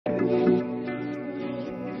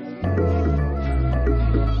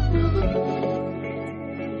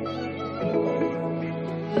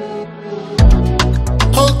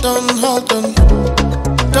hold on,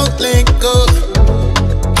 don't let go.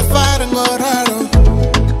 I fight and go around,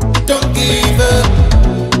 don't give up.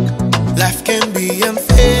 Life can be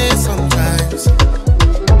unfair sometimes,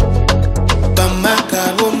 but my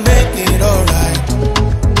God will make it alright.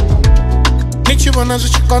 Nichibona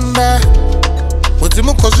zuchikonda,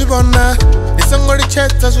 muzimu kozibona, nisangori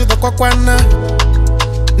cheta zuda kwa kwana,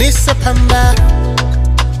 nisa panda,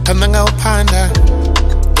 panda nga upanda.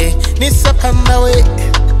 Nisa panda we,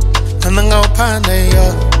 panda nga upanda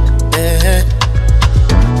yo.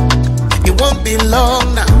 It won't be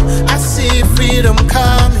long now, I see freedom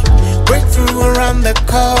coming, breakthrough around the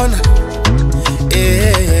corner.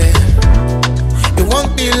 It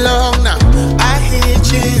won't be long now, I hear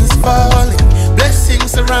chains falling,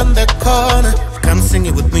 blessings around the corner. Come sing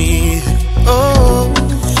it with me. Oh,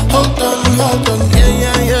 hold on,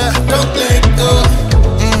 yeah, don't let go.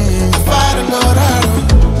 Fight and go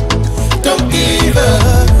around, don't give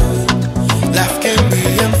up. Life can be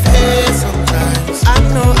unfair sometimes, I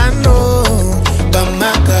know, but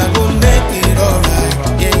my God will make it alright.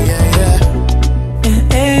 Yeah.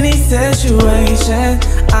 In any situation,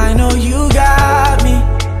 I know you got me.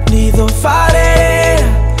 Neither fare,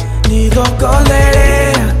 neither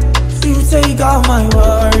colera. You take all my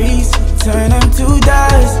worries, turn them to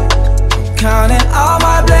dust. Counting all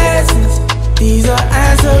my blessings, these are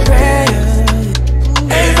answered prayers.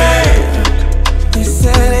 Amen. They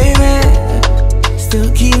said amen.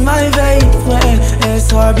 Still keep my faith when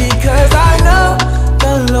it's hard, because I know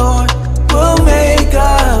the Lord will make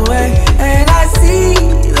a way, and I see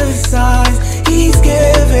the signs He's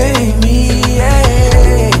giving me.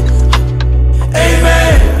 Yeah.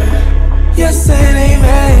 Amen. Yes and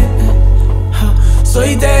amen.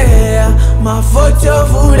 Soy idea, ma forza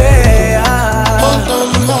furea. Hold on,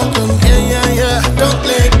 yeah, don't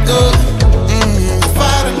let go.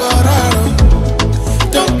 Fight and go around,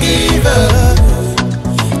 don't give up.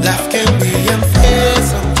 Life can be unfair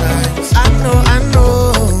sometimes, I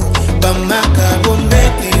know, but my God will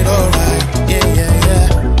make it alright.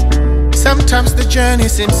 Yeah. Sometimes the journey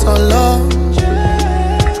seems so long,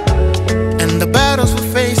 and the battles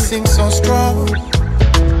we're facing so strong,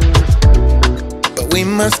 but we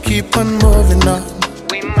must keep on moving on.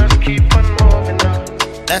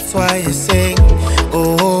 That's why you sing. Oh,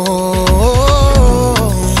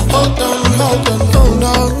 hold on,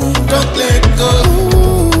 don't let go.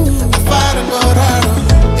 Fight and go around,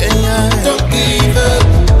 yeah, don't give up.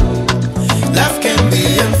 Life can be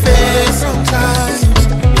unfair sometimes,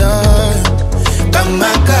 yeah, but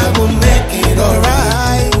my God will make it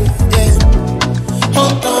alright. Yeah.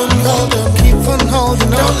 Hold on, keep on holding on,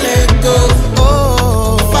 don't let go.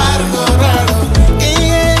 Oh, fight and go around,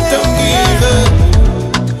 yeah, don't give up.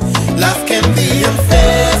 Life can be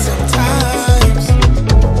unfair sometimes,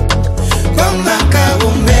 but my God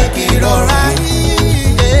will make it alright.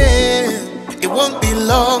 Yeah. It won't be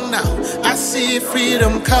long now, I see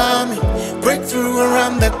freedom coming, breakthrough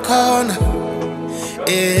around the corner.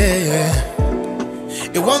 Yeah.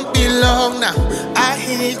 It won't be long now, I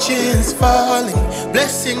hear chains falling,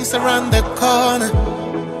 blessings around the corner.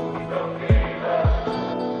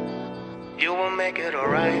 You will make it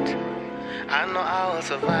alright, I know I will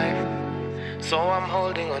survive, so I'm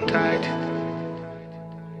holding on tight.